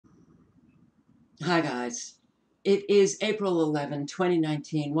Hi, guys. It is April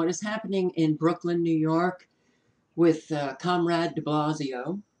 2019. What is happening in Brooklyn, New York, with Comrade de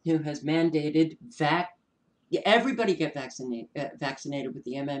Blasio, who has mandated everybody get vaccinated with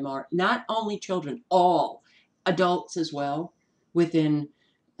the MMR, not only children, all adults as well, within,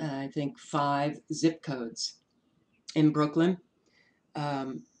 I think, 5 zip codes in Brooklyn.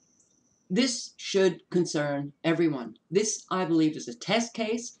 Um, this should concern everyone. This, I believe, is a test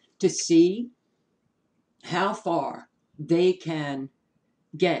case to see how far they can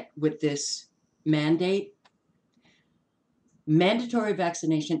get with this mandate. Mandatory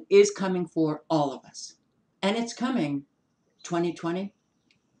vaccination is coming for all of us. And it's coming 2020,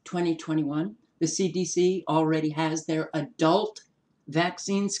 2021. The CDC already has their adult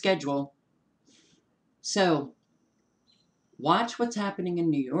vaccine schedule. So watch what's happening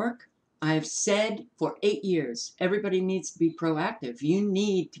in New York. I have said for 8 years, everybody needs to be proactive. You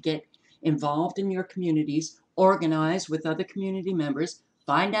need to get involved in your communities, organize with other community members,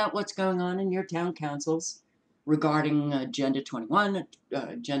 find out what's going on in your town councils regarding Agenda 21,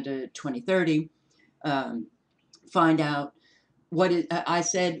 Agenda 2030. Find out what I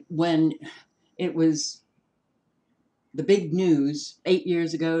said when it was the big news 8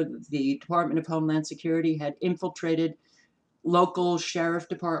 years ago. The Department of Homeland Security had infiltrated local sheriff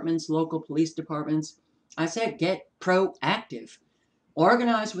departments, local police departments. I said, get proactive,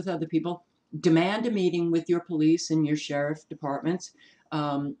 organize with other people, demand a meeting with your police and your sheriff departments,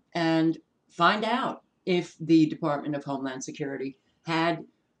 and find out if the Department of Homeland Security had,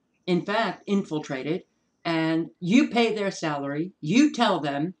 in fact, infiltrated. And you pay their salary. You tell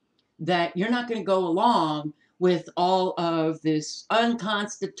them that you're not going to go along with all of this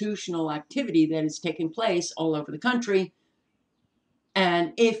unconstitutional activity that is taking place all over the country.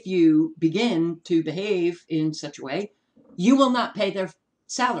 And if you begin to behave in such a way, you will not pay their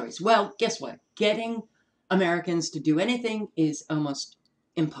salaries. Well, guess what? Getting Americans to do anything is almost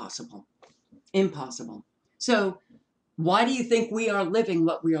impossible. Impossible. So, why do you think we are living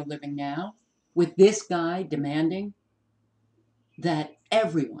what we are living now? With this guy demanding that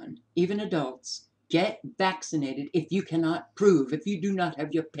everyone, even adults, get vaccinated if you cannot prove, if you do not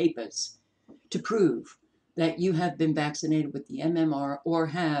have your papers to prove that you have been vaccinated with the MMR or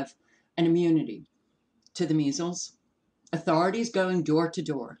have an immunity to the measles. Authorities going door to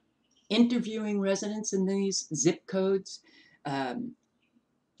door, interviewing residents in these zip codes,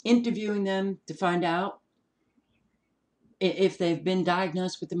 interviewing them to find out if they've been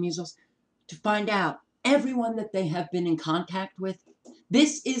diagnosed with the measles, to find out everyone that they have been in contact with.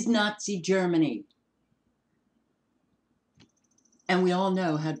 This is Nazi Germany. And we all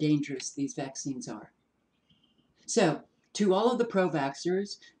know how dangerous these vaccines are. So, to all of the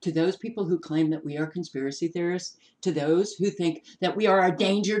pro-vaxxers, to those people who claim that we are conspiracy theorists, to those who think that we are a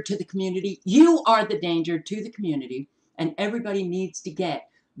danger to the community, you are the danger to the community, and everybody needs to get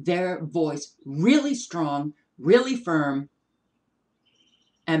their voice really strong, really firm,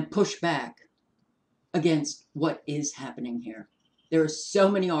 and push back against what is happening here. There are so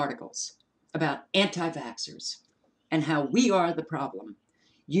many articles about anti-vaxxers and how we are the problem.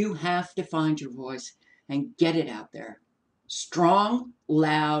 You have to find your voice and get it out there. Strong,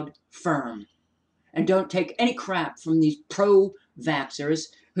 loud, firm. And don't take any crap from these pro-vaxxers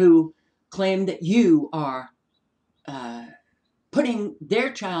who claim that you are putting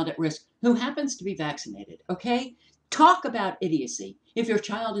their child at risk who happens to be vaccinated, okay? Talk about idiocy. If your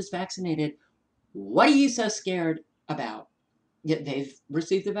child is vaccinated, what are you so scared about? Yet they've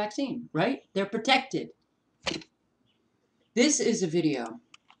received the vaccine, right? They're protected. This is a video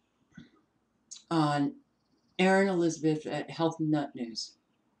on Erin Elizabeth at Health Nut News.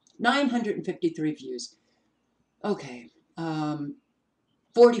 953 views. Okay.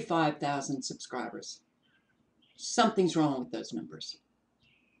 45,000 subscribers. Something's wrong with those numbers.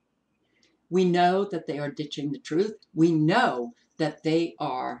 We know that they are ditching the truth. We know that they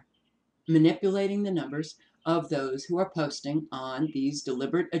are manipulating the numbers of those who are posting on these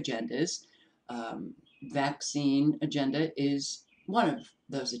deliberate agendas. Vaccine agenda is one of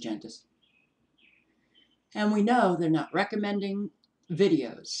those agendas. And we know they're not recommending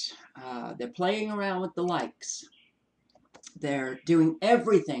videos. They're playing around with the likes. They're doing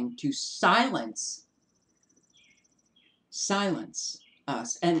everything to silence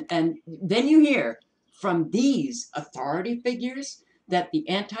us. And then you hear from these authority figures that the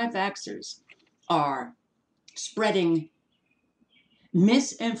anti-vaxxers are spreading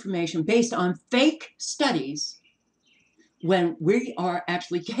misinformation based on fake studies when we are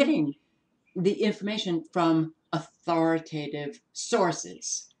actually getting the information from authoritative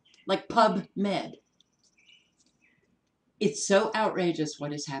sources like PubMed. It's so outrageous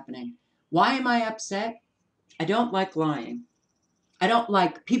what is happening. Why am I upset? I don't like lying. I don't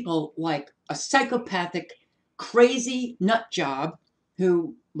like people like a psychopathic, crazy nut job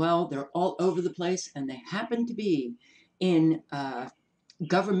who, well, they're all over the place and they happen to be in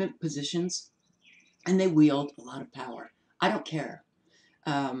government positions and they wield a lot of power. I don't care.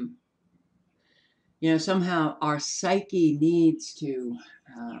 Um, somehow our psyche needs to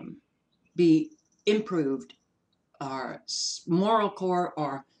be improved. Our moral core,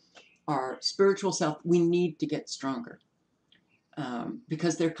 our spiritual self, we need to get stronger.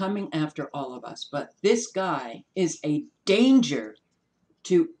 Because they're coming after all of us. But this guy is a danger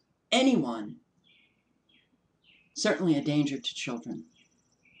to anyone, certainly a danger to children.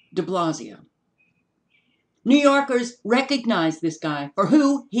 De Blasio. New Yorkers recognize this guy for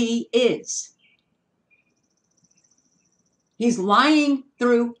who he is. He's lying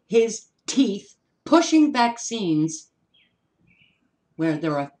through his teeth, pushing vaccines where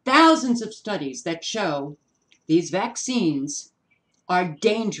there are thousands of studies that show these vaccines are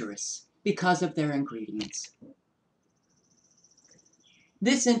dangerous because of their ingredients.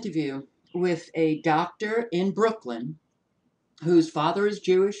 This interview with a doctor in Brooklyn whose father is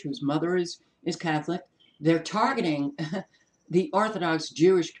Jewish, whose mother is Catholic. They're targeting the Orthodox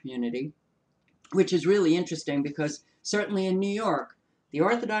Jewish community, which is really interesting because certainly in New York, the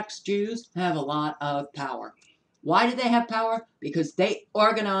Orthodox Jews have a lot of power. Why do they have power? Because they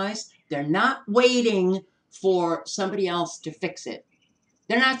organize. They're not waiting for somebody else to fix it.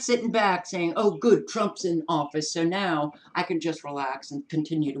 They're not sitting back saying, oh, good, Trump's in office, so now I can just relax and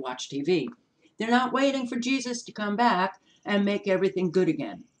continue to watch TV. They're not waiting for Jesus to come back and make everything good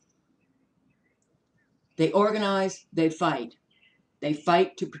again. They organize, they fight. They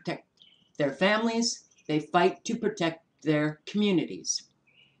fight to protect their families. They fight to protect their communities.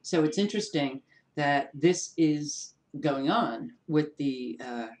 So it's interesting that this is going on with the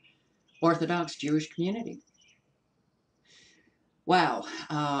Orthodox Jewish community. Wow,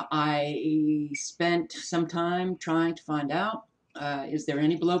 I spent some time trying to find out, is there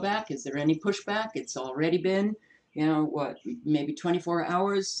any blowback? Is there any pushback? It's already been, maybe 24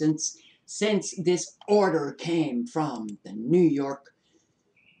 hours since this order came from the New York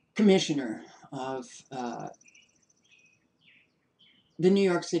Commissioner of the New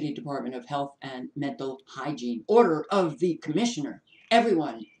York City Department of Health and Mental Hygiene. Order of the Commissioner.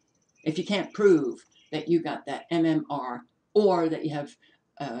 Everyone, if you can't prove that you got that MMR or that you have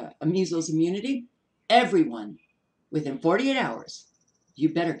a measles immunity, everyone, within 48 hours,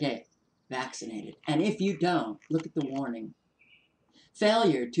 you better get vaccinated. And if you don't, look at the warning.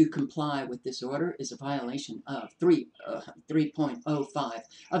 Failure to comply with this order is a violation of 3.05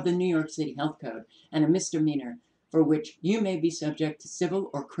 of the New York City Health Code and a misdemeanor for which you may be subject to civil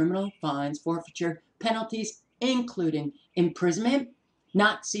or criminal fines, forfeiture, penalties, including imprisonment.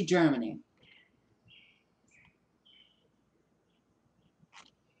 Nazi Germany.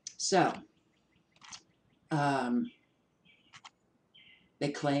 So,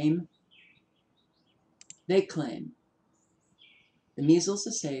 they claim the measles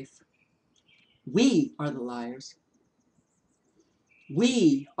is safe. We are the liars.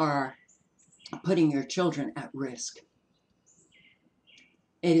 We are putting your children at risk.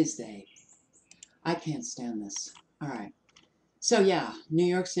 It is they. I can't stand this. All right. So yeah, New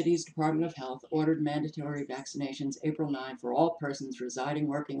York City's Department of Health ordered mandatory vaccinations April 9 for all persons residing,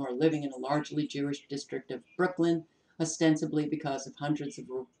 working, or living in a largely Jewish district of Brooklyn, ostensibly because of hundreds of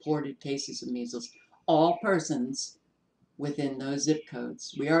reported cases of measles. All persons within those zip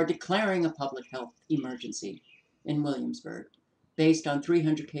codes. We are declaring a public health emergency in Williamsburg based on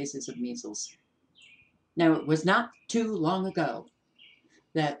 300 cases of measles. Now, it was not too long ago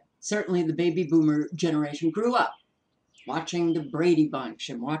that certainly the baby boomer generation grew up watching the Brady Bunch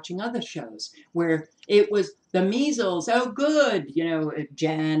and watching other shows where it was the measles, oh good,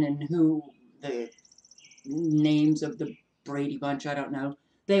 Jan and who, the names of the Brady Bunch, I don't know.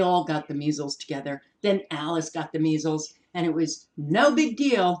 They all got the measles together. Then Alice got the measles, and it was no big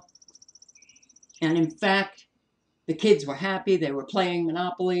deal. And in fact, the kids were happy. They were playing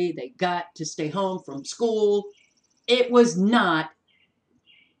Monopoly. They got to stay home from school. It was not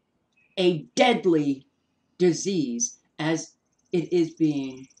a deadly disease as it is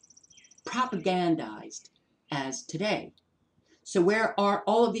being propagandized as today. So where are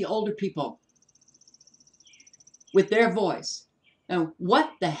all of the older people with their voice? Now,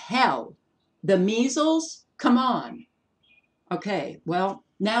 what the hell? The measles? Come on. Okay, well,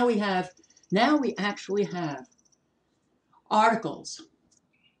 now we actually have articles.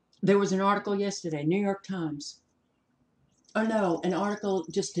 There was an article yesterday, New York Times. Oh no, an article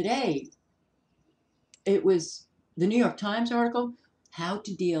just today. It was the New York Times article how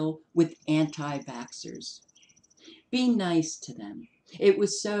to deal with anti-vaxxers. Be nice to them. It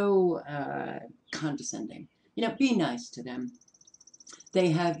was so condescending. You know, be nice to them. They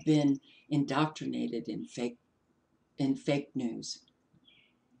have been indoctrinated in fake news.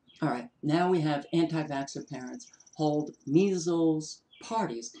 All right, now we have anti-vaxxer parents hold measles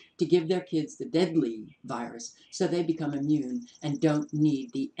parties to give their kids the deadly virus so they become immune and don't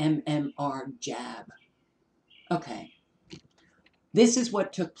need the MMR jab. Okay, this is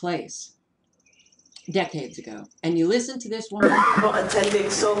what took place decades ago. And you listen to this woman. People attending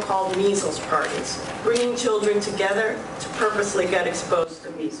so-called measles parties, bringing children together to purposely get exposed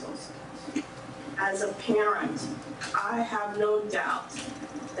to measles. As a parent, I have no doubt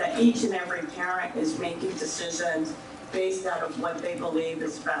that each and every parent is making decisions based out of what they believe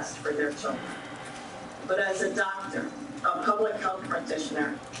is best for their children. But as a doctor, a public health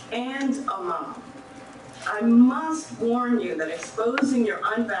practitioner, and a mom, I must warn you that exposing your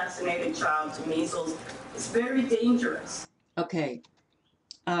unvaccinated child to measles is very dangerous. Okay.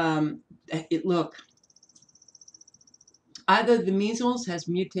 Look, either the measles has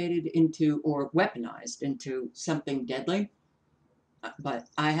mutated into or weaponized into something deadly, but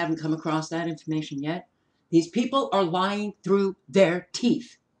I haven't come across that information yet. These people are lying through their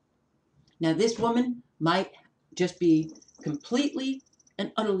teeth. Now, this woman might just be completely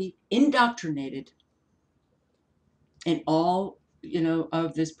and utterly indoctrinated in all,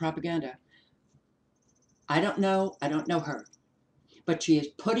 of this propaganda. I don't know her, but she is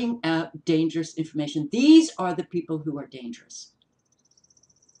putting out dangerous information. These are the people who are dangerous.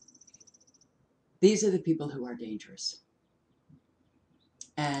 These are the people who are dangerous.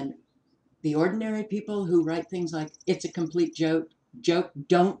 And the ordinary people who write things like, it's a complete joke,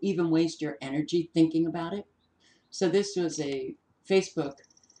 don't even waste your energy thinking about it. So this was a Facebook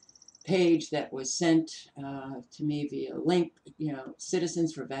page that was sent to me via link,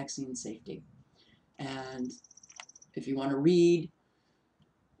 Citizens for Vaccine Safety. And if you want to read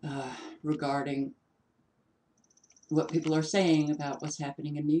regarding what people are saying about what's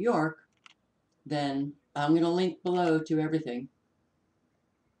happening in New York, then I'm going to link below to everything.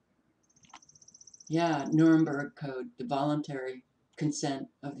 Yeah, Nuremberg Code, the voluntary consent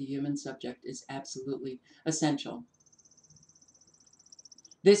of the human subject is absolutely essential.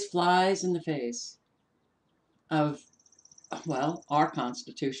 This flies in the face of, well, our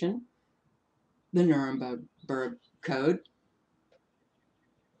Constitution, the Nuremberg Code,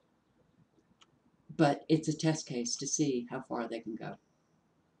 but it's a test case to see how far they can go.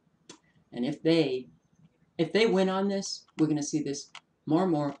 And if they win on this, we're going to see this more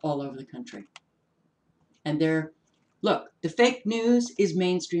and more all over the country. And look, the fake news is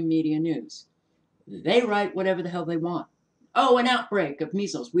mainstream media news. They write whatever the hell they want. Oh, an outbreak of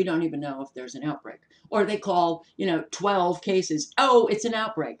measles. We don't even know if there's an outbreak. Or they call, 12 cases. Oh, it's an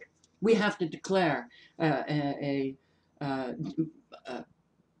outbreak. We have to declare a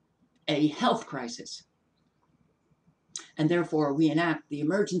health crisis. And therefore, we enact the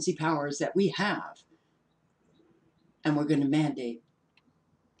emergency powers that we have. And we're going to mandate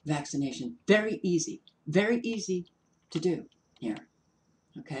vaccination. Very easy to do here.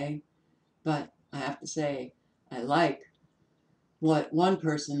 Okay? But I have to say, I like what one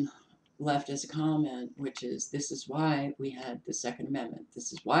person left as a comment, which is, this is why we had the Second Amendment.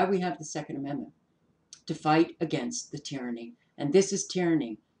 This is why we have the Second Amendment, to fight against the tyranny. And this is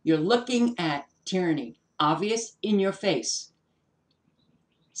tyranny. You're looking at tyranny, obvious in your face.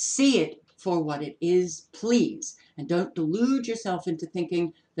 See it for what it is, please. And don't delude yourself into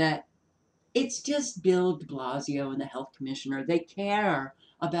thinking that it's just Bill de Blasio and the health commissioner. They care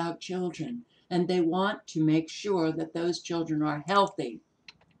about children, and they want to make sure that those children are healthy.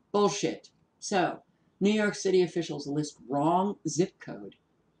 Bullshit. So, New York City officials list wrong zip code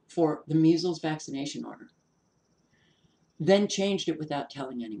for the measles vaccination order, then changed it without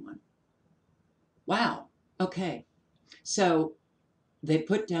telling anyone. Wow. Okay. So, they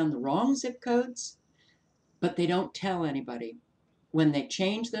put down the wrong zip codes, but they don't tell anybody when they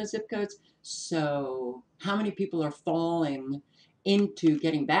change those zip codes. So how many people are falling into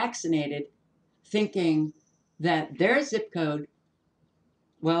getting vaccinated thinking that their zip code,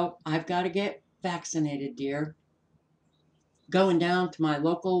 well, I've got to get vaccinated, dear. Going down to my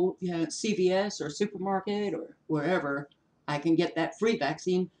local CVS or supermarket or wherever I can get that free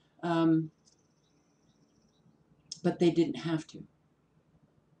vaccine. But they didn't have to.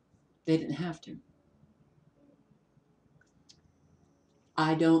 They didn't have to.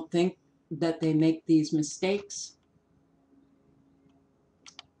 I don't think that they make these mistakes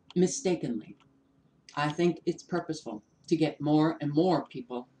mistakenly. I think it's purposeful to get more and more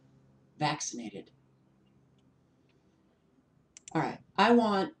people vaccinated. All right. I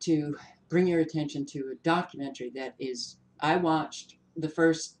want to bring your attention to a documentary I watched the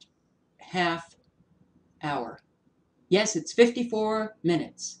first half hour. Yes, it's 54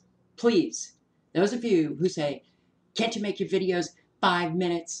 minutes. Please, those of you who say, can't you make your videos 5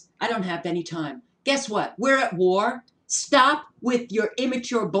 minutes? I don't have any time. Guess what? We're at war. Stop with your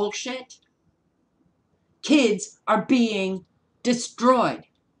immature bullshit. Kids are being destroyed.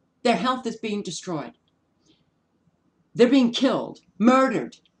 Their health is being destroyed. They're being killed,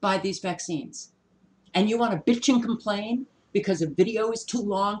 murdered by these vaccines. And you want to bitch and complain because a video is too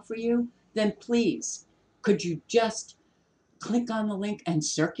long for you? Then please, could you just click on the link and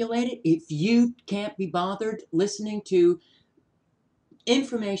circulate it? If you can't be bothered listening to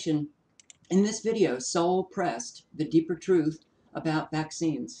information in this video, SOULPRESSED, the deeper truth about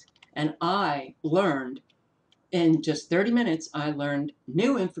vaccines. And I learned in just 30 minutes, I learned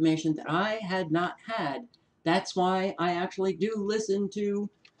new information that I had not had. That's why I actually do listen to,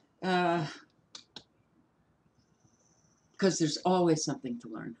 because there's always something to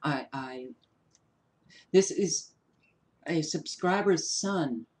learn. This is a subscriber's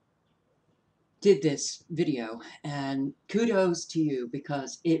son did this video, and kudos to you,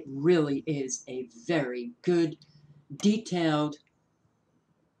 because it really is a very good, detailed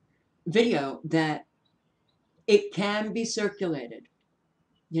video that it can be circulated.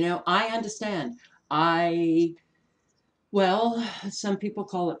 You know, I understand. Well, some people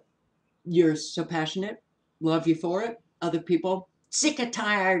call it, you're so passionate, love you for it. Other people, sick and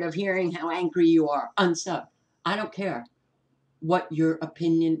tired of hearing how angry you are, unsub. I don't care what your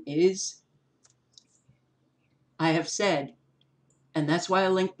opinion is. I have said, and that's why I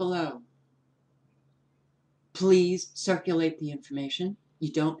link below, please circulate the information.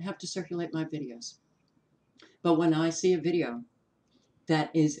 You don't have to circulate my videos. But when I see a video that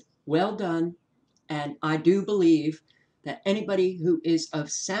is well done, and I do believe that anybody who is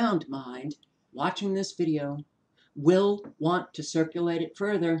of sound mind watching this video will want to circulate it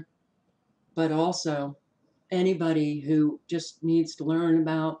further, but also anybody who just needs to learn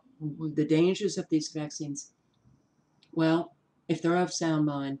about the dangers of these vaccines, well, if they're of sound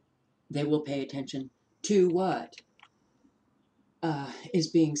mind, they will pay attention to what is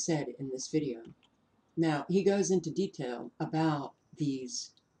being said in this video. Now, he goes into detail about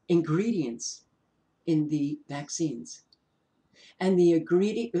these ingredients in the vaccines. And the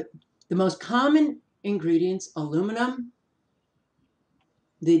most common ingredients, aluminum,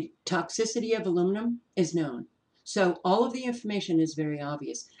 the toxicity of aluminum is known. So all of the information is very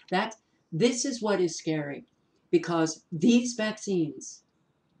obvious. This is what is scary, because these vaccines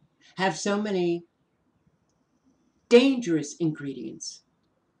have so many dangerous ingredients.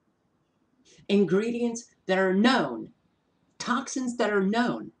 Ingredients that are known, toxins that are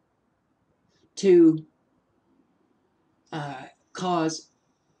known to cause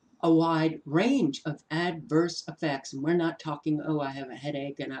a wide range of adverse effects. And we're not talking, oh, I have a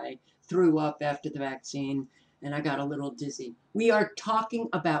headache and I threw up after the vaccine and I got a little dizzy. We are talking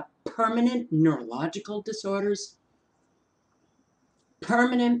about permanent neurological disorders,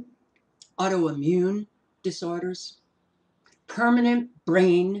 permanent autoimmune disorders, permanent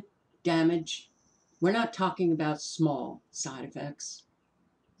brain damage. We're not talking about small side effects.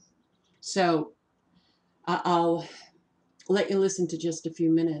 So I'll let you listen to just a few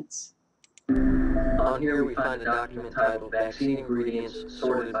minutes. On here we find a document titled Vaccine Ingredients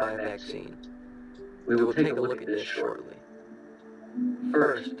Sorted by Vaccine. We will take a look at this shortly.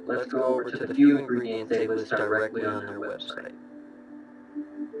 First, let's go over to the few ingredients they list directly on their website.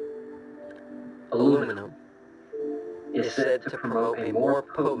 Aluminum is said to promote a more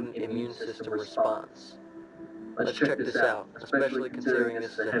potent immune system response. Let's check this out, especially considering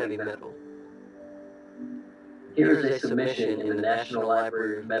this is a heavy metal. Here is a submission in the National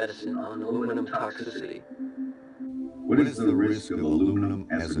Library of Medicine on aluminum toxicity. What is the risk of aluminum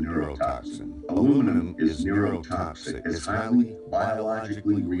as a neurotoxin? Aluminum is neurotoxic, is highly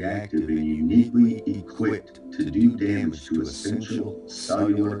biologically reactive and uniquely equipped to do damage to essential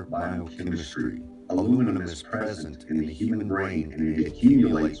cellular biochemistry. Aluminum is present in the human brain and it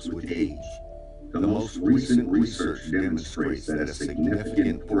accumulates with age. The most recent research demonstrates that a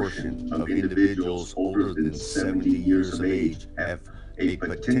significant portion of individuals older than 70 years of age have a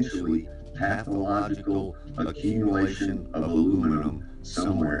potentially pathological accumulation of aluminum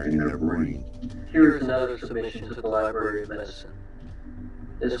somewhere in their brain. Here's another submission to the Library of Medicine.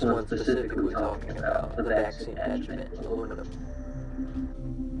 This one specifically talking about the vaccine adjuvant aluminum.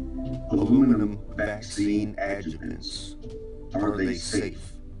 Aluminum vaccine adjuvants. Are they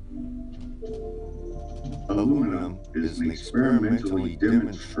safe? Aluminum is an experimentally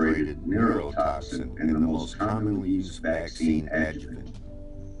demonstrated neurotoxin and the most commonly used vaccine adjuvant.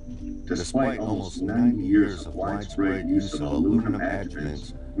 Despite almost 90 years of widespread use of aluminum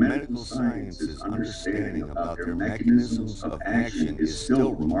adjuvants, medical science's understanding about their mechanisms of action is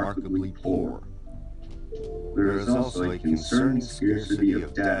still remarkably poor. There is also a concerning scarcity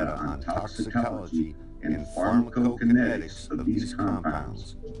of data on toxicology and pharmacokinetics of these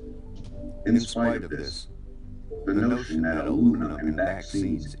compounds. In spite of this, the notion that aluminum in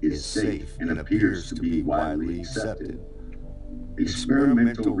vaccines is safe and appears to be widely accepted.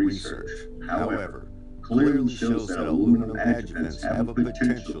 Experimental research, however, clearly shows that aluminum adjuvants have a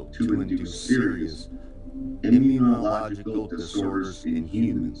potential to induce serious immunological disorders in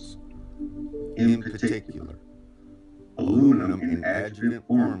humans. In particular, aluminum in adjuvant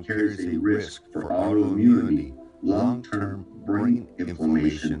form carries a risk for autoimmunity, long-term brain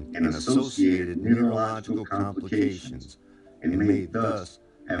inflammation, and associated neurological complications, and may thus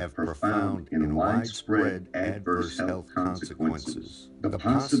have profound and widespread adverse health consequences. The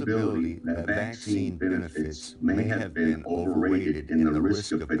possibility that vaccine benefits may have been overrated and the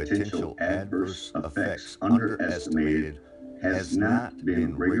risk of potential adverse effects underestimated has not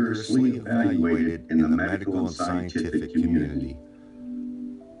been rigorously evaluated in the medical and scientific community.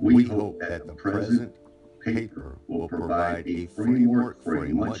 We hope that the present paper will provide a framework for a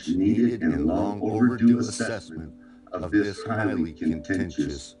much needed and long overdue assessment of this highly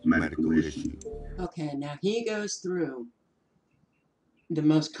contentious medical issue. Okay, now he goes through the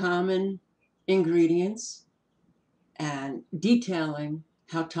most common ingredients and detailing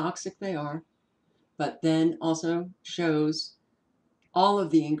how toxic they are, but then also shows all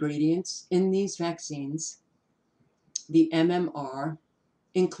of the ingredients in these vaccines, the MMR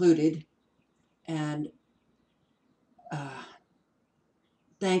included, and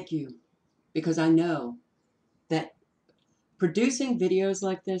thank you, because I know that producing videos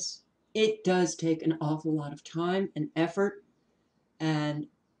like this, it does take an awful lot of time and effort, and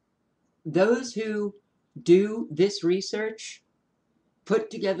those who do this research, put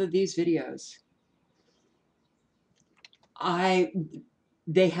together these videos,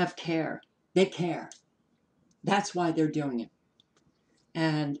 they have care. They care. That's why they're doing it.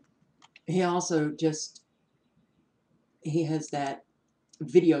 And he also he has that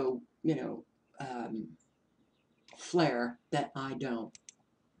video, flair that I don't.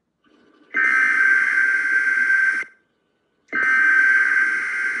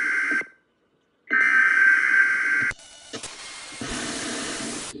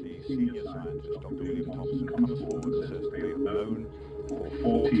 Senior scientist Dr. William Thompson comes forward and says they have known for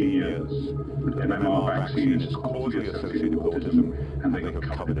 14 years that MMR vaccine is causally associated with autism, and they have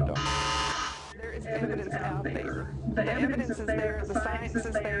covered it up. There is evidence out there. The evidence is there, the science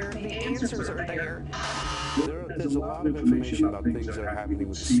is there, the answers are there. There's a lot of information about things that are happening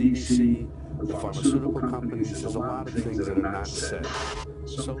with CDC, the pharmaceutical companies. There's a lot of things that are not said.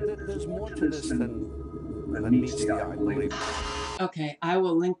 So there's more to this than meets the eye, believe me. Okay, I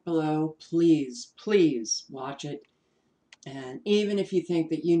will link below. Please, please watch it. And even if you think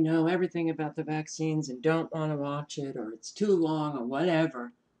that you know everything about the vaccines and don't want to watch it, or it's too long or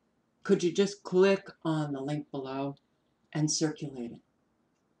whatever, could you just click on the link below and circulate it?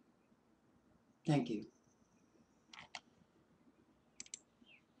 Thank you.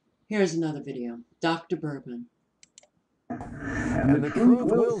 Here's another video. Dr. Bergman. And the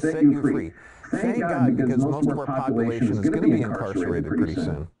truth will set you free. Thank God, because most of our population is going to be incarcerated pretty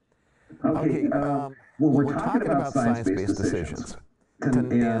soon. Okay, we're talking about science-based decisions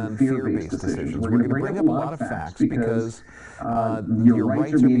and fear-based decisions. We're going to bring up a lot of facts because your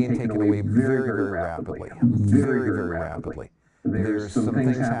rights are being taken away very, very rapidly. Very, very rapidly. There's some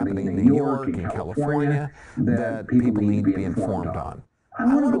things happening in New York and California that people need to be informed on. I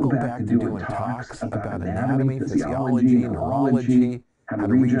want to go back to doing talks about anatomy, physiology, neurology, how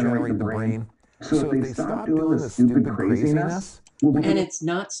to regenerate the brain. So if they stop doing this stupid craziness, and it's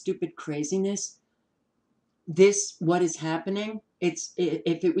not stupid craziness. What is happening, if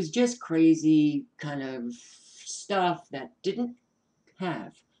it was just crazy kind of stuff that didn't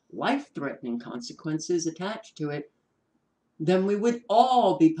have life-threatening consequences attached to it, then we would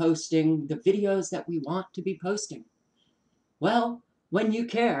all be posting the videos that we want to be posting. Well, when you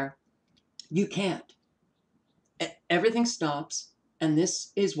care, you can't. Everything stops, and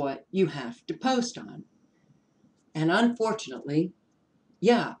this is what you have to post on. And unfortunately,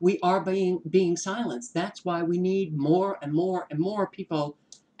 yeah, we are being silenced. That's why we need more and more and more people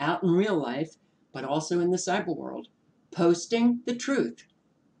out in real life, but also in the cyber world, posting the truth.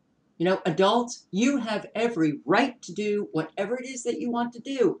 You know, adults, you have every right to do whatever it is that you want to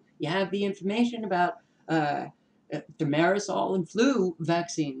do. You have the information about thimerosal and flu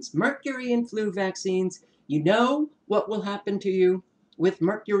vaccines, mercury and flu vaccines. You know what will happen to you with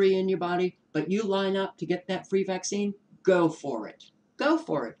mercury in your body, but you line up to get that free vaccine, go for it. Go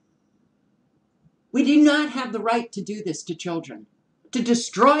for it. We do not have the right to do this to children, to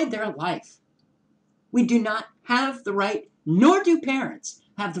destroy their life. We do not have the right, nor do parents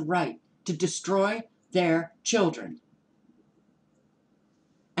have the right to destroy their children.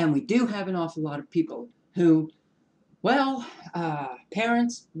 And we do have an awful lot of people who, well,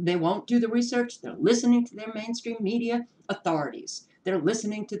 parents, they won't do the research. They're listening to their mainstream media authorities. They're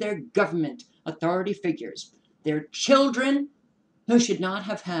listening to their government authority figures. They're children who should not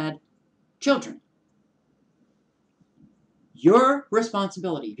have had children. Your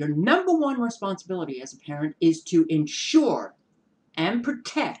responsibility, your number one responsibility as a parent is to ensure and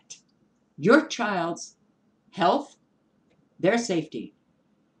protect your child's health, their safety.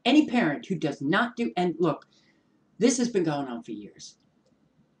 Any parent who does not do, and look, this has been going on for years.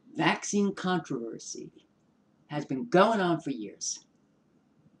 Vaccine controversy has been going on for years.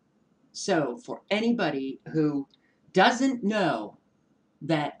 So for anybody who doesn't know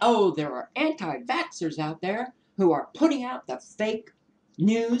that, oh, there are anti-vaxxers out there who are putting out the fake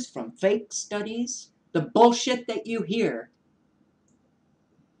news from fake studies, the bullshit that you hear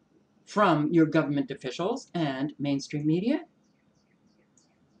from your government officials and mainstream media,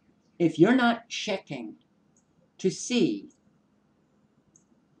 if you're not checking to see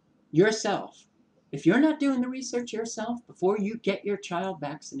yourself, if you're not doing the research yourself before you get your child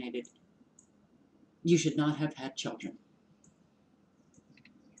vaccinated, you should not have had children.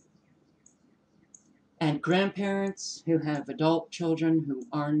 And grandparents who have adult children who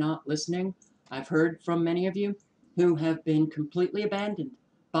are not listening, I've heard from many of you who have been completely abandoned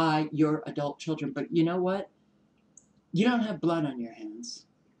by your adult children. But you know what? You don't have blood on your hands.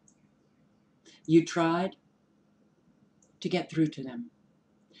 You tried to get through to them.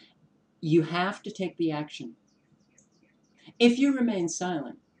 You have to take the action. If you remain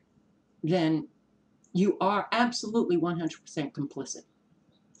silent, then you are absolutely 100% complicit.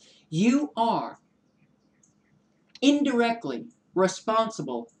 You are indirectly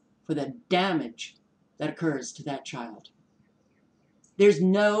responsible for the damage that occurs to that child. There's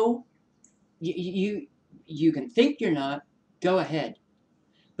no, you can think you're not, go ahead,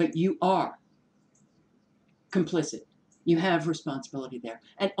 but you are complicit. You have responsibility there.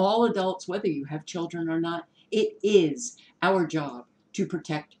 And all adults, whether you have children or not, it is our job to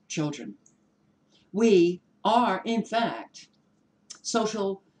protect children. We are, in fact,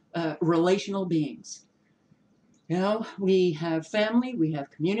 social, relational beings. You know, we have family, we have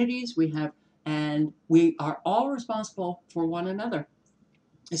communities, and we are all responsible for one another,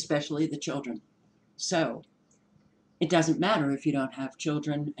 especially the children. So it doesn't matter if you don't have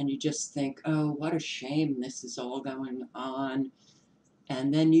children and you just think, oh, what a shame this is all going on,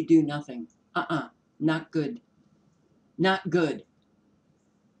 and then you do nothing. Not good. Not good.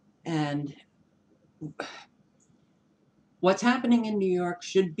 And what's happening in New York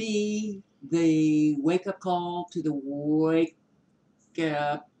should be the wake-up call to the wake-up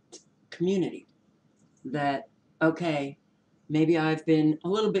community that, okay, maybe I've been a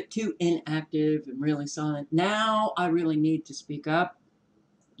little bit too inactive and really silent. Now I really need to speak up.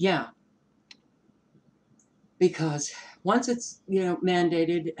 Yeah. Because once it's,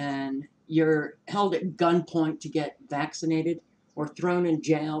 mandated and you're held at gunpoint to get vaccinated or thrown in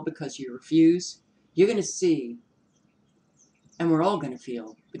jail because you refuse, you're going to see, and we're all going to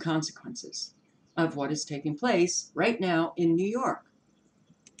feel, the consequences of what is taking place right now in New York.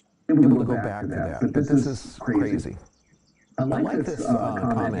 We'll go back to that, but this is crazy. I like this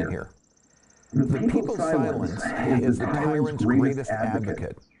comment here. The people's silence is the tyrant's greatest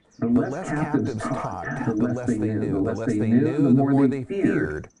advocate. The less captives talked, the less they knew. The less they knew, the more they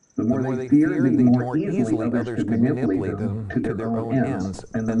feared. The more they feared, the more easily others could manipulate them to their own ends,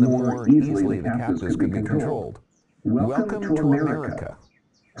 and the more easily the captives could be controlled. Welcome to America.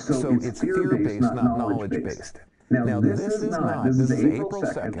 So it's fear-based, not knowledge-based. Now this is April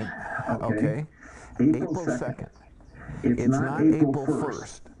 2nd, okay? April 2nd. It's not April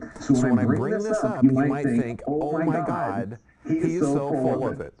 1st. So when I bring this up, you might think, oh my God, he is so full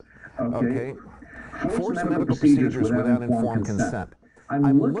of it, okay? Forced medical procedures without informed consent.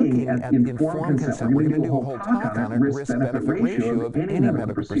 I'm looking at informed consent. We're going to do a whole talk on it, risk-benefit ratio of any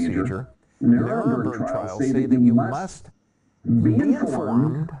medical procedure. Nuremberg trials say that you must be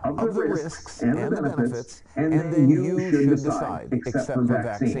informed of the risks and the benefits, and then you should decide, except for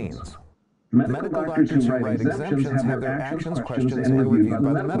vaccines. Medical doctors who write exemptions have their actions questioned and reviewed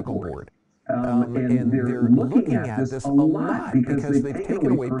by the medical board. And they're looking at this a lot because they've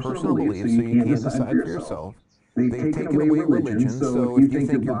taken away personal beliefs so you can't decide for yourself. They've taken away religion, so if you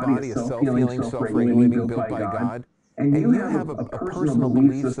think your body is self-healing, self-regulating, built by God, and you have a personal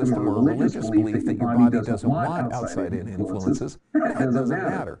belief system or a religious belief that your body doesn't want outside influences, that doesn't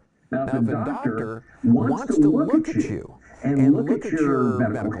matter. Now, if a doctor wants to look at you and look at your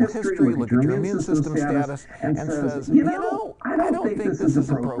medical history, look at your immune system status, and says, you know, I don't think this is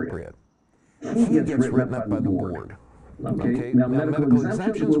appropriate, he gets written up by the board. Okay. Now, medical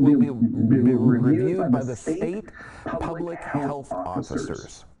exemptions will be reviewed by the state public health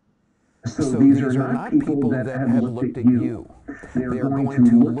officers. So these are not people that have looked at you. They are going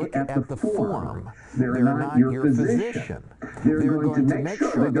to look at the form. They're not your physician. They're going to make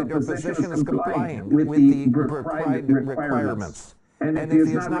sure that your physician is complying with the requirements. And if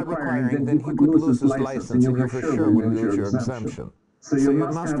he is not requiring, then he could lose his license, and you for sure would lose your exemption. So you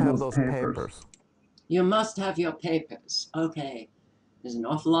must have those papers. You must have your papers. Okay. There's an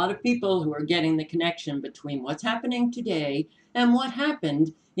awful lot of people who are getting the connection between what's happening today and what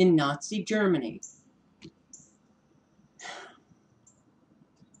happened in Nazi Germany.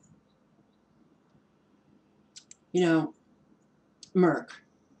 You know, Merck,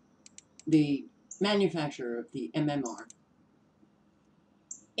 the manufacturer of the MMR,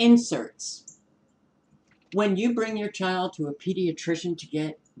 inserts. When you bring your child to a pediatrician to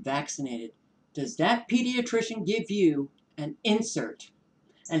get vaccinated, does that pediatrician give you an insert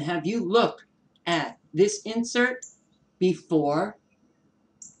and have you look at this insert before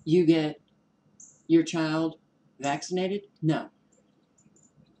you get your child vaccinated? No.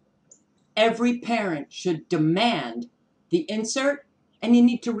 Every parent should demand the insert, and you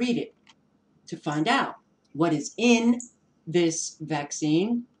need to read it to find out what is in this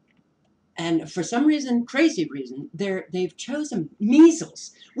vaccine. And for some reason, crazy reason, they've chosen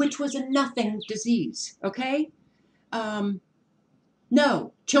measles, which was a nothing disease, okay?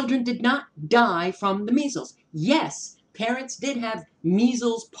 No, children did not die from the measles. Yes, parents did have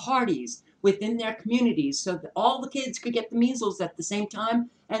measles parties within their communities so that all the kids could get the measles at the same time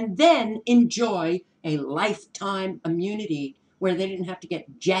and then enjoy a lifetime immunity where they didn't have to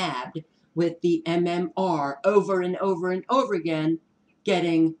get jabbed with the MMR over and over and over again,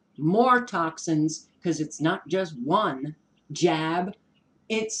 getting more toxins, because it's not just one jab,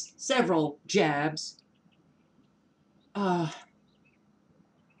 it's several jabs. I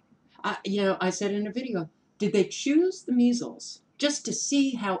said in a video, did they choose the measles just to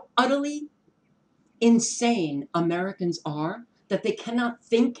see how utterly insane Americans are, that they cannot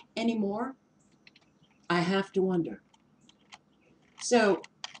think anymore? I have to wonder. So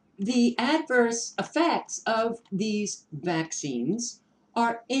the adverse effects of these vaccines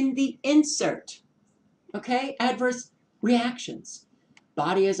are in the insert, okay? Adverse reactions.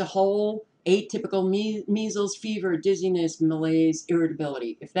 Body as a whole, atypical measles, fever, dizziness, malaise,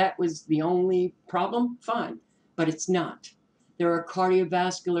 irritability. If that was the only problem, fine, but it's not. There are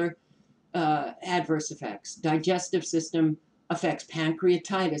cardiovascular adverse effects, digestive system effects,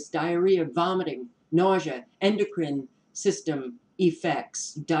 pancreatitis, diarrhea, vomiting, nausea, endocrine system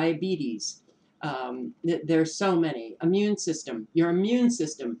effects, diabetes. There's so many. Immune system, your immune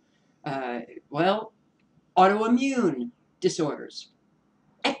system, autoimmune disorders,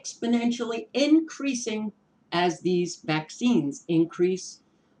 exponentially increasing as these vaccines increase,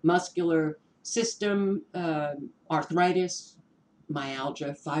 muscular system, arthritis,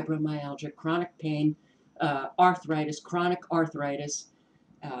 myalgia, fibromyalgia, chronic pain, arthritis, chronic arthritis,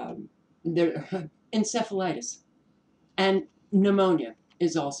 encephalitis, and pneumonia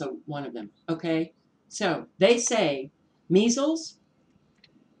is also one of them, okay? So they say measles,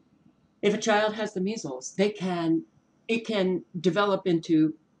 if a child has the measles, it can develop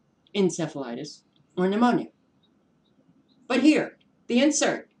into encephalitis or pneumonia. But here, the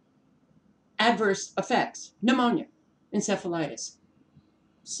insert, adverse effects, pneumonia, encephalitis.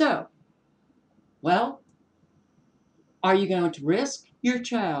 So, well, are you going to risk your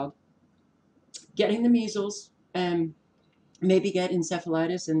child getting the measles and maybe get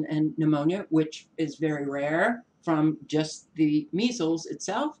encephalitis and pneumonia, which is very rare from just the measles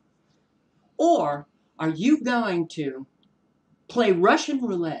itself? Or are you going to play Russian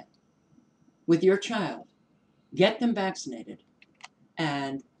roulette with your child, get them vaccinated,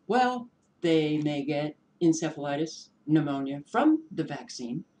 and, well, they may get encephalitis, pneumonia from the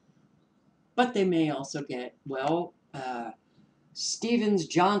vaccine, but they may also get,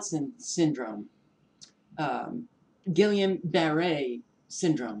 Stevens-Johnson syndrome, Guillain-Barré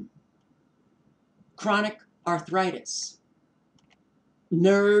syndrome, chronic arthritis,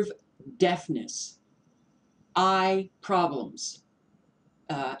 nerve deafness, eye problems,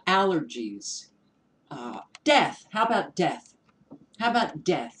 allergies, death. How about death? How about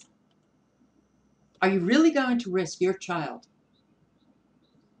death? Are you really going to risk your child's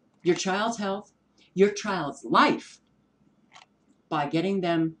health, your child's life by getting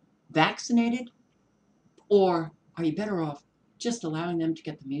them vaccinated? Or are you better off just allowing them to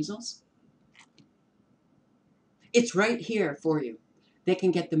get the measles? It's right here for you. They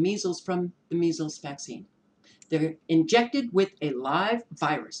can get the measles from the measles vaccine. They're injected with a live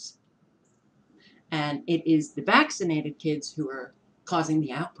virus. And it is the vaccinated kids who are causing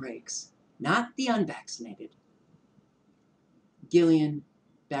the outbreaks, not the unvaccinated.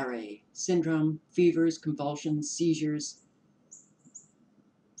 Guillain-Barré syndrome, fevers, convulsions, seizures.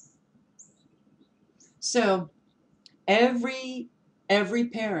 So every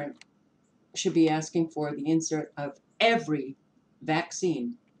parent should be asking for the insert of every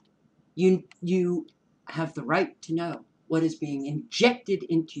vaccine. You have the right to know what is being injected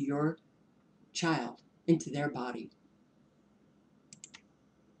into your child, into their body.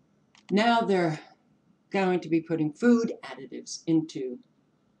 Now they're going to be putting food additives into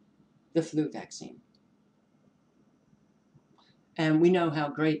the flu vaccine. And we know how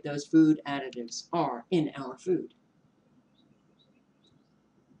great those food additives are in our food.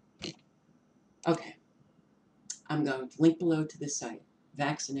 Okay, I'm going to link below to this site.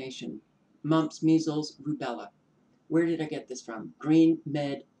 Vaccination, mumps, measles, rubella. Where did I get this from? Green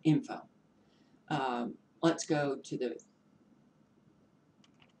Med Info. Let's go to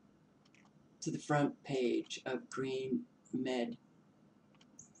the front page of Green Med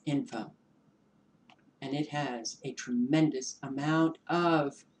Info. And it has a tremendous amount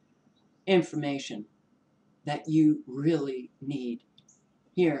of information that you really need.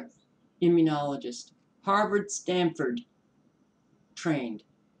 Here, immunologist, Harvard, Stanford, trained.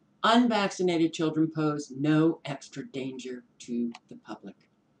 Unvaccinated children pose no extra danger to the public.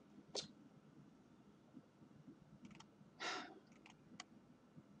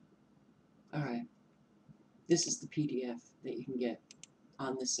 All right, this is the PDF that you can get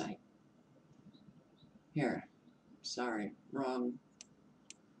on the site. Here, sorry, wrong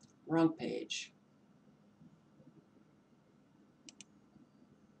page.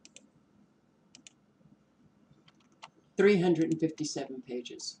 $357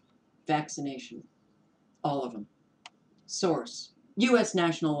 pages. Vaccination, all of them. Source, U.S.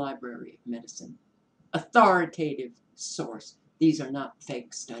 National Library of Medicine. Authoritative source. These are not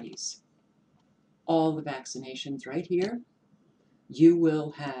fake studies. All the vaccinations right here. You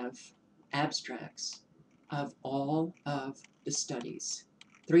will have abstracts of all of the studies.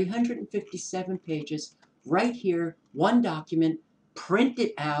 357 pages right here, one document, print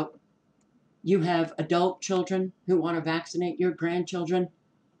it out. You have adult children who want to vaccinate your grandchildren,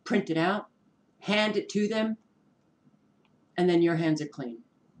 print it out, hand it to them, and then your hands are clean.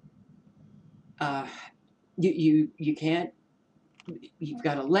 You can't. You've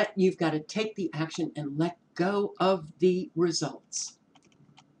got to take the action and let go of the results.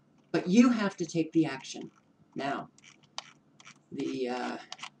 But you have to take the action. Now, the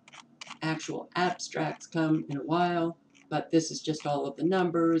actual abstracts come in a while, but this is just all of the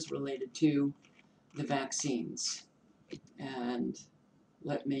numbers related to the vaccines. And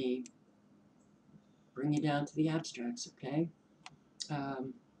let me bring you down to the abstracts, okay?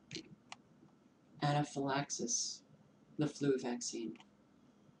 Anaphylaxis, the flu vaccine.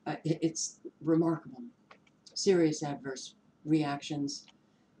 It's remarkable. Serious adverse reactions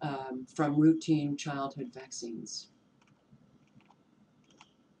from routine childhood vaccines.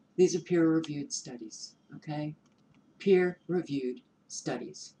 These are peer-reviewed studies, okay? Peer-reviewed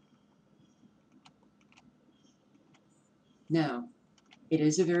studies. Now, it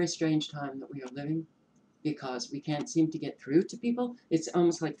is a very strange time that we are living because we can't seem to get through to people. It's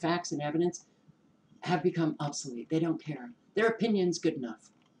almost like facts and evidence have become obsolete. They don't care. Their opinion's good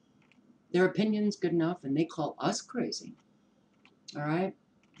enough. Their opinion's good enough, and they call us crazy. All right?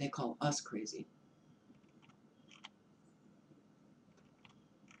 They call us crazy.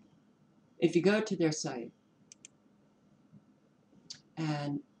 If you go to their site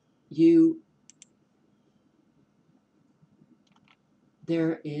and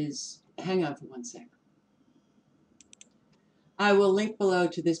hang on for 1 sec. I will link below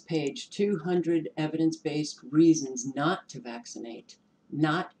to this page, 200 evidence-based reasons not to vaccinate.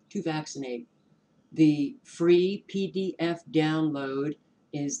 Not to vaccinate. The free PDF download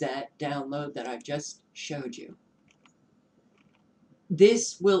is that download that I just showed you.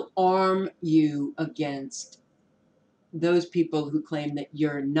 This will arm you against those people who claim that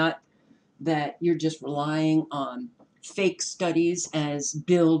that you're just relying on fake studies, as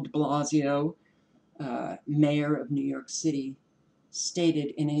Bill de Blasio, mayor of New York City,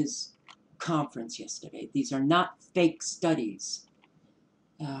 stated in his conference yesterday. These are not fake studies.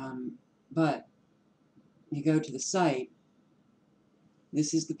 But you go to the site,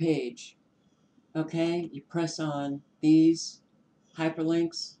 this is the page, okay? You press on these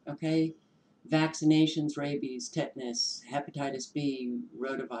hyperlinks, okay? Vaccinations, rabies, tetanus, hepatitis B,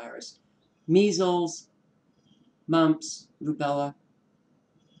 rotavirus, measles, mumps, rubella.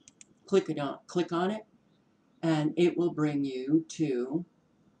 Click on it, and it will bring you to,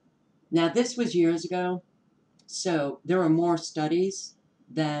 now this was years ago, so there are more studies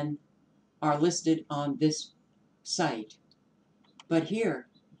than are listed on this site. But here,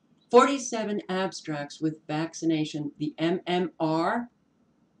 47 abstracts with vaccination, the MMR,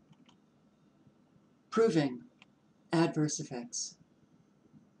 proving adverse effects,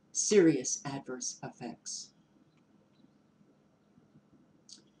 serious adverse effects.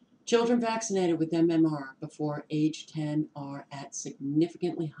 Children vaccinated with MMR before age 10 are at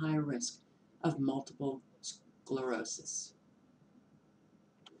significantly higher risk of multiple sclerosis.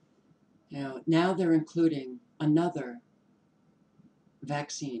 Now they're including another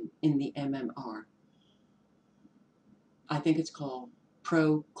vaccine in the MMR. I think it's called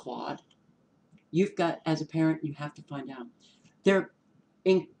Pro-Quad. You've got, as a parent, you have to find out. They're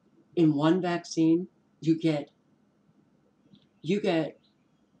in one vaccine, you get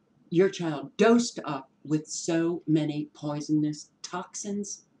your child dosed up with so many poisonous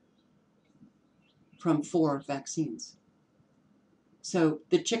toxins from 4 vaccines. So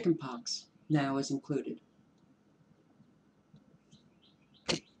the chickenpox now is included.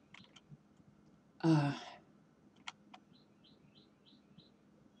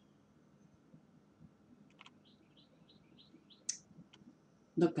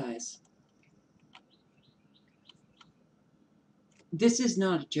 Look, guys, this is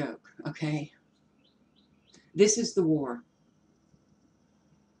not a joke, okay? This is the war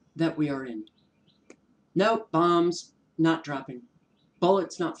that we are in. No bombs not dropping,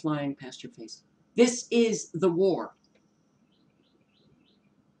 bullets not flying past your face. This is the war.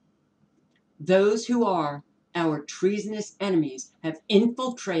 Those who are our treasonous enemies have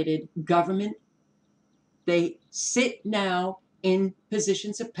infiltrated government. They sit now in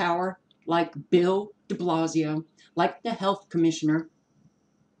positions of power like Bill de Blasio, like the health commissioner.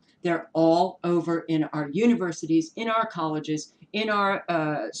 They're all over in our universities, in our colleges, in our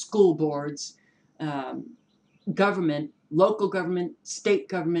school boards, government, local government, state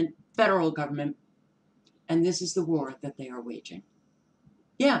government, federal government. And this is the war that they are waging.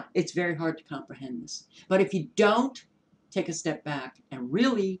 Yeah, it's very hard to comprehend this. But if you don't take a step back and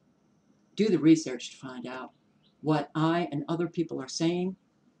really do the research to find out what I and other people are saying,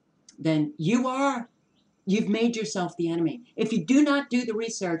 then you've made yourself the enemy. If you do not do the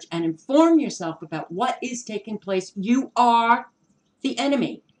research and inform yourself about what is taking place, you are the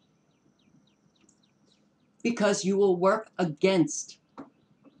enemy. Because you will work against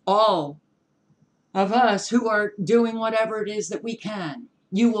all of us who are doing whatever it is that we can.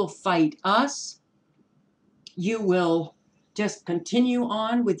 You will fight us. You will just continue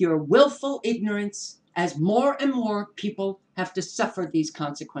on with your willful ignorance as more and more people have to suffer these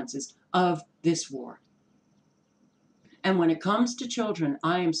consequences of this war. And when it comes to children,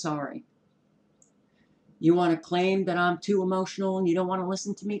 I am sorry. You want to claim that I'm too emotional and you don't want to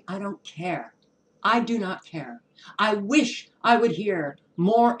listen to me? I don't care. I do not care. I wish I would hear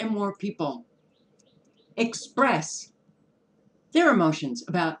more and more people express their emotions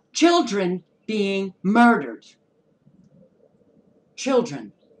about children being murdered,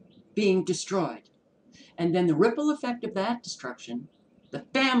 children being destroyed, and then the ripple effect of that destruction, the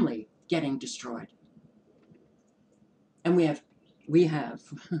family getting destroyed. And we have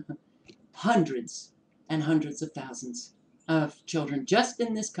hundreds and hundreds of thousands of children just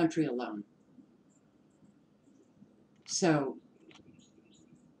in this country alone. So,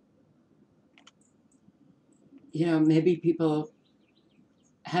 maybe people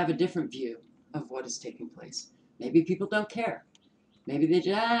have a different view of what is taking place. Maybe people don't care. Maybe they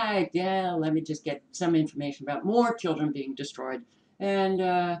just, yeah, let me just get some information about more children being destroyed. And,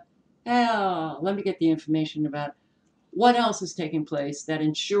 let me get the information about what else is taking place that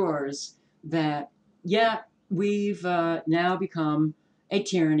ensures that, yeah, we've now become a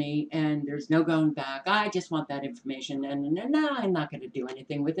tyranny and there's no going back. I just want that information and no, I'm not going to do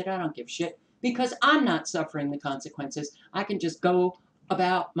anything with it. I don't give shit because I'm not suffering the consequences. I can just go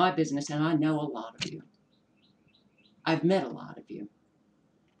about my business, and I know a lot of you. I've met a lot of you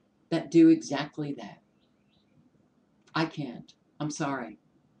that do exactly that. I can't. I'm sorry.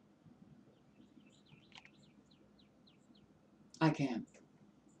 I can't.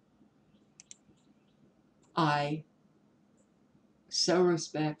 I so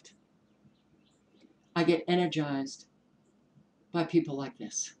respect. I get energized by people like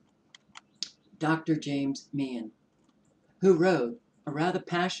this. Dr. James Meehan, who wrote a rather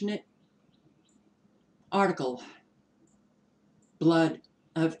passionate article, Blood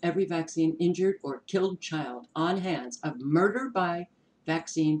of Every Vaccine Injured or Killed Child on Hands of Murder by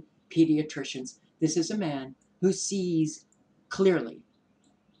Vaccine Pediatricians. This is a man who sees clearly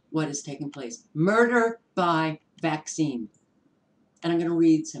what is taking place. Murder by vaccine. And I'm going to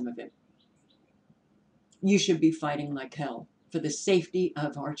read some of it. You should be fighting like hell for the safety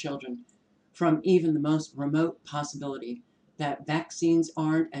of our children from even the most remote possibility that vaccines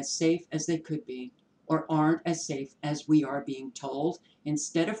aren't as safe as they could be or aren't as safe as we are being told.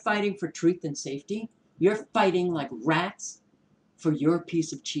 Instead of fighting for truth and safety, you're fighting like rats for your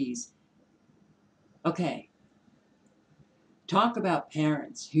piece of cheese. Okay. Talk about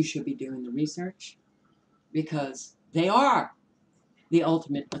parents who should be doing the research, because they are the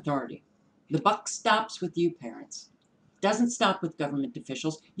ultimate authority. The buck stops with you, parents. It doesn't stop with government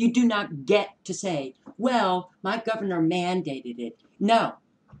officials. You do not get to say, well, my governor mandated it. No,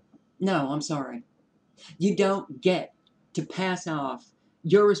 I'm sorry. You don't get to pass off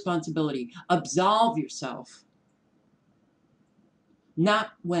your responsibility, absolve yourself,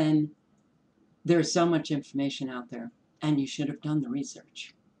 not when there's so much information out there and you should have done the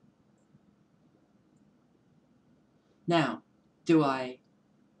research. Now, do I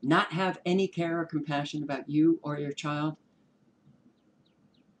not have any care or compassion about you or your child?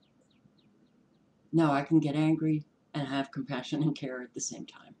 No, I can get angry and have compassion and care at the same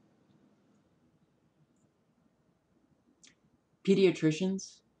time.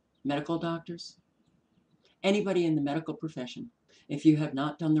 Pediatricians, medical doctors, anybody in the medical profession, if you have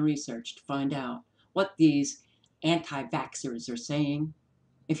not done the research to find out what these anti-vaxxers are saying,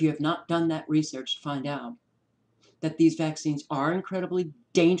 if you have not done that research to find out that these vaccines are incredibly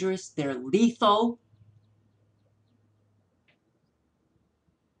dangerous, they're lethal,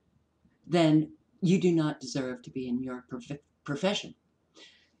 then you do not deserve to be in your profession.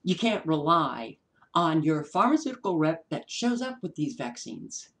 You can't rely on your pharmaceutical rep that shows up with these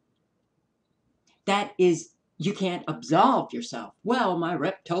vaccines. That is, you can't absolve yourself. Well, my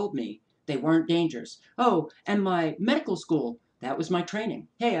rep told me they weren't dangerous. Oh, and my medical school, that was my training.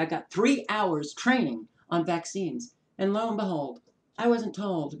 Hey, I got 3 hours training on vaccines. And lo and behold, I wasn't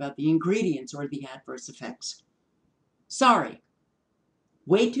told about the ingredients or the adverse effects. Sorry.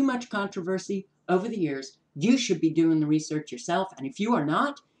 Way too much controversy over the years. You should be doing the research yourself. And if you are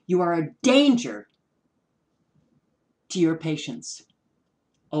not, you are a danger to your patients.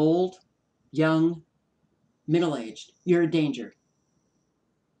 Old, young, middle-aged. You're a danger.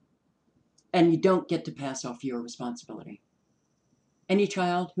 And you don't get to pass off your responsibility. Any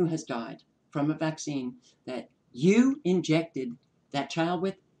child who has died from a vaccine that you injected that child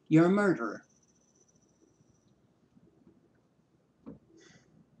with, you're a murderer.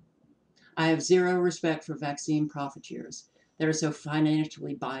 I have zero respect for vaccine profiteers that are so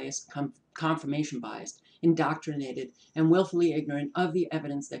financially biased, confirmation biased, indoctrinated, and willfully ignorant of the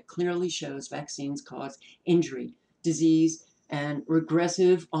evidence that clearly shows vaccines cause injury, disease, and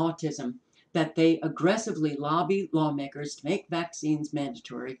regressive autism, that they aggressively lobby lawmakers to make vaccines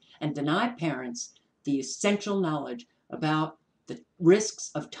mandatory and deny parents the essential knowledge about the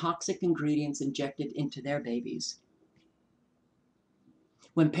risks of toxic ingredients injected into their babies.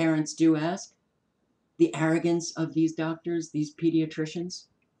 When parents do ask, the arrogance of these doctors, these pediatricians,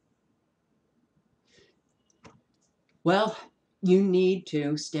 well, you need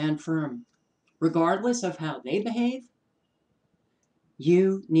to stand firm. Regardless of how they behave,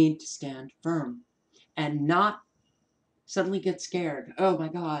 you need to stand firm and not suddenly get scared. Oh my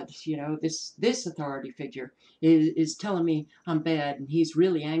God, this authority figure is telling me I'm bad, and he's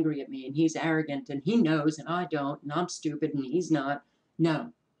really angry at me, and he's arrogant, and he knows and I don't, and I'm stupid and he's not.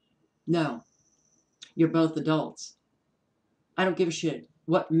 No. You're both adults. I don't give a shit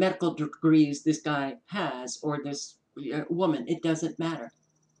what medical degrees this guy has or this woman. It doesn't matter.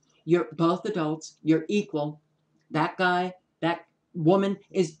 You're both adults. You're equal. That guy, that woman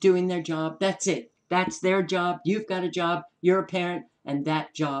is doing their job. That's it. That's their job. You've got a job. You're a parent. And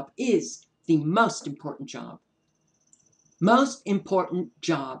that job is the most important job. Most important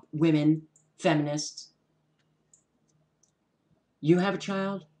job, women, feminists. You have a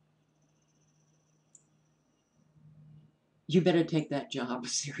child. You better take that job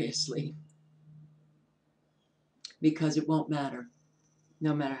seriously, because it won't matter.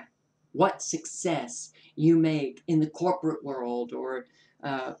 No matter what success you make in the corporate world or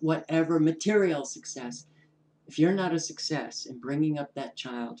whatever material success, if you're not a success in bringing up that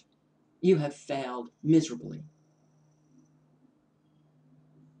child, you have failed miserably.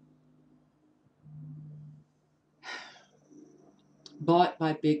 bought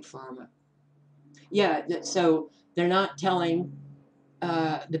by Big Pharma. Yeah, so they're not telling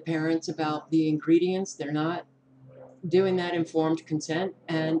the parents about the ingredients. They're not doing that informed consent.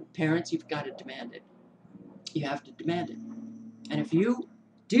 And parents, you've got to demand it. You have to demand it. And if you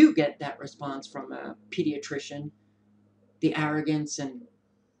do get that response from a pediatrician, the arrogance and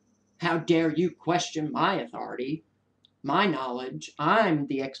how dare you question my authority, my knowledge, I'm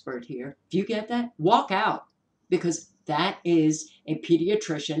the expert here. If you get that, walk out, because that is a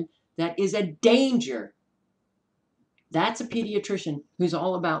pediatrician that is a danger. That's a pediatrician who's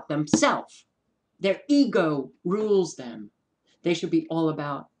all about themselves. Their ego rules them. They should be all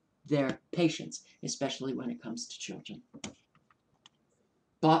about their patients, especially when it comes to children.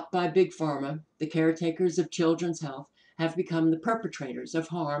 Bought by Big Pharma, the caretakers of children's health have become the perpetrators of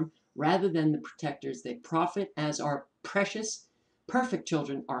harm rather than the protectors. They profit as our precious, perfect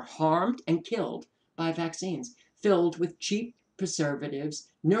children are harmed and killed by vaccines filled with cheap preservatives,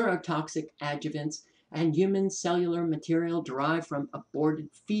 neurotoxic adjuvants, and human cellular material derived from aborted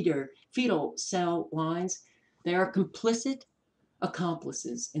fetal cell lines. They are complicit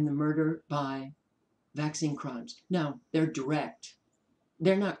accomplices in the murder by vaccine crimes. No, they're direct.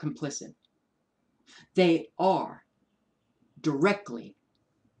 They're not complicit. They are directly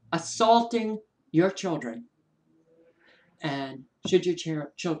assaulting your children. And should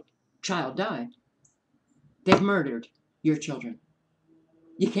your child die, they've murdered your children.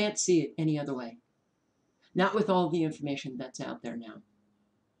 You can't see it any other way. Not with all the information that's out there now.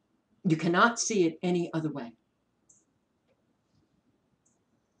 You cannot see it any other way.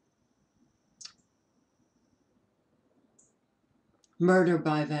 Murder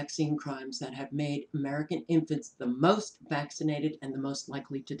by vaccine crimes that have made American infants the most vaccinated and the most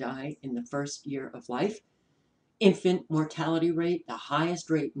likely to die in the first year of life. Infant mortality rate, the highest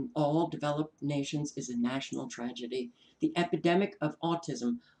rate in all developed nations, is a national tragedy. The epidemic of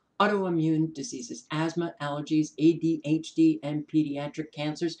autism, autoimmune diseases, asthma, allergies, ADHD, and pediatric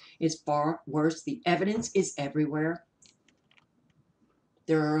cancers is far worse. The evidence is everywhere.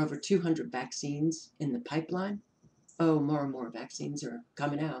 There are over 200 vaccines in the pipeline. Oh, more and more vaccines are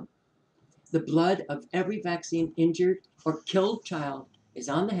coming out. The blood of every vaccine injured or killed child is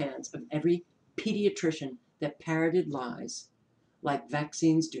on the hands of every pediatrician that parroted lies like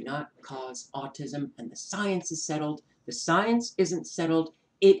vaccines do not cause autism and the science is settled. The science isn't settled.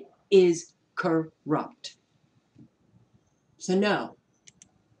 It is corrupt. So no,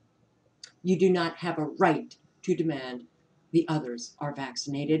 you do not have a right to demand the others are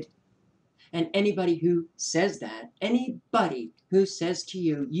vaccinated. And anybody who says that, anybody who says to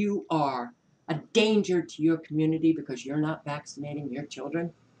you, you are a danger to your community because you're not vaccinating your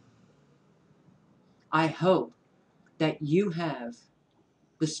children, I hope that you have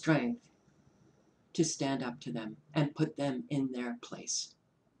the strength to stand up to them and put them in their place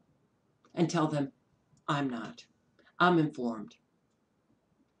and tell them, I'm not. I'm informed.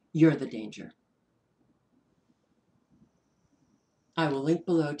 You're the danger. I will link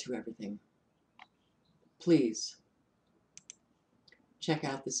below to everything. Please check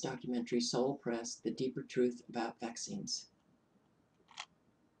out this documentary, SOULPRESSED, The Deeper Truth About Vaccines.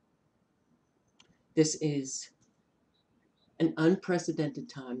 This is an unprecedented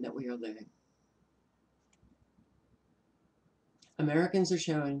time that we are living. Americans are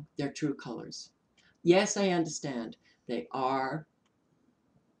showing their true colors. Yes, I understand they are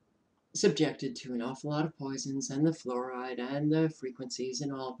subjected to an awful lot of poisons and the fluoride and the frequencies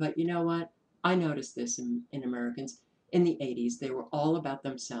and all, but you know what? I noticed this in Americans in the 80s. They were all about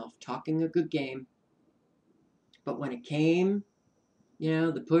themselves, talking a good game, but when it came,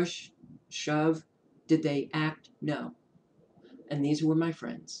 the push, shove, did they act? No. And these were my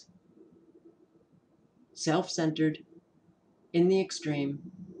friends. Self-centered, in the extreme,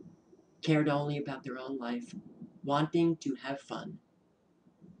 cared only about their own life, wanting to have fun.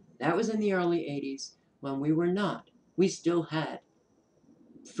 That was in the early 80s when we were not. We still had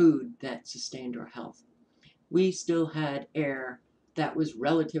food that sustained our health. We still had air that was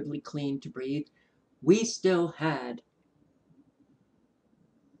relatively clean to breathe. We still had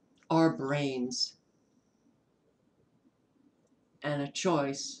our brains and a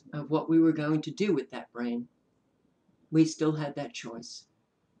choice of what we were going to do with that brain. We still had that choice.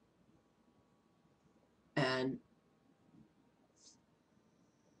 And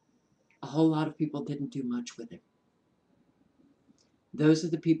a whole lot of people didn't do much with it. Those are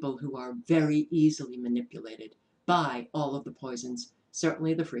the people who are very easily manipulated by all of the poisons,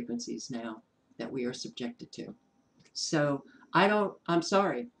 certainly the frequencies now that we are subjected to. So I'm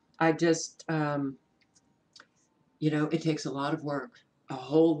sorry. I just, it takes a lot of work, a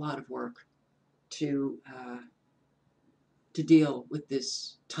whole lot of work to to deal with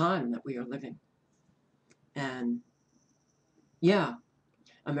this time that we are living. And yeah,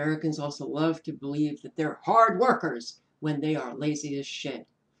 Americans also love to believe that they're hard workers when they are lazy as shit.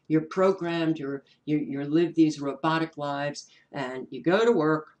 You're programmed, you live these robotic lives, and you go to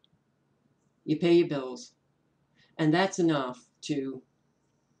work, you pay your bills, and that's enough to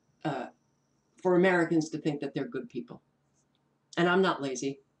for Americans to think that they're good people. And I'm not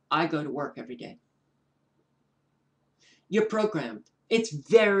lazy. I go to work every day. You're programmed. It's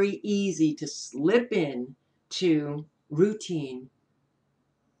very easy to slip in to routine.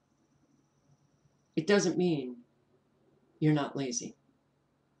 It doesn't mean you're not lazy.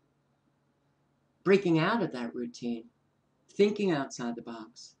 Breaking out of that routine, thinking outside the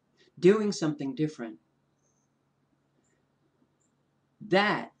box, doing something different,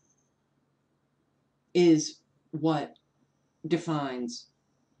 that is what defines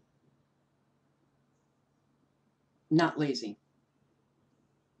not lazy.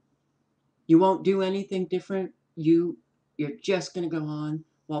 You won't do anything different. You're just going to go on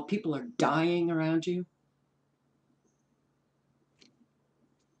while people are dying around you.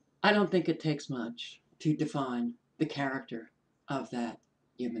 I don't think it takes much to define the character of that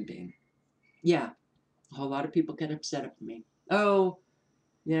human being. Yeah, a whole lot of people get upset at me. Oh,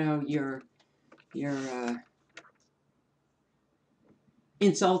 you're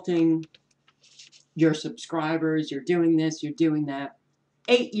insulting your subscribers. You're doing this. You're doing that.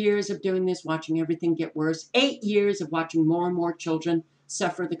 8 years of doing this, watching everything get worse. 8 years of watching more and more children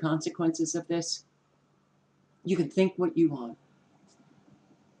suffer the consequences of this. You can think what you want.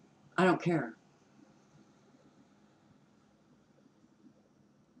 I don't care.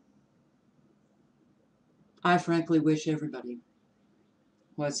 I frankly wish everybody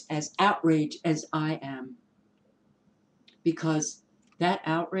was as outraged as I am, because that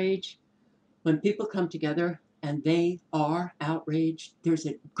outrage, when people come together and they are outraged, there's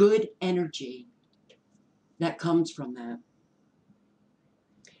a good energy that comes from that.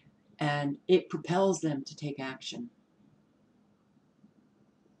 And it propels them to take action.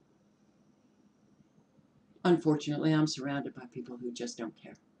 Unfortunately, I'm surrounded by people who just don't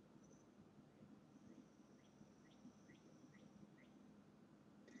care.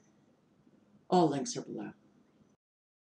 All links are below.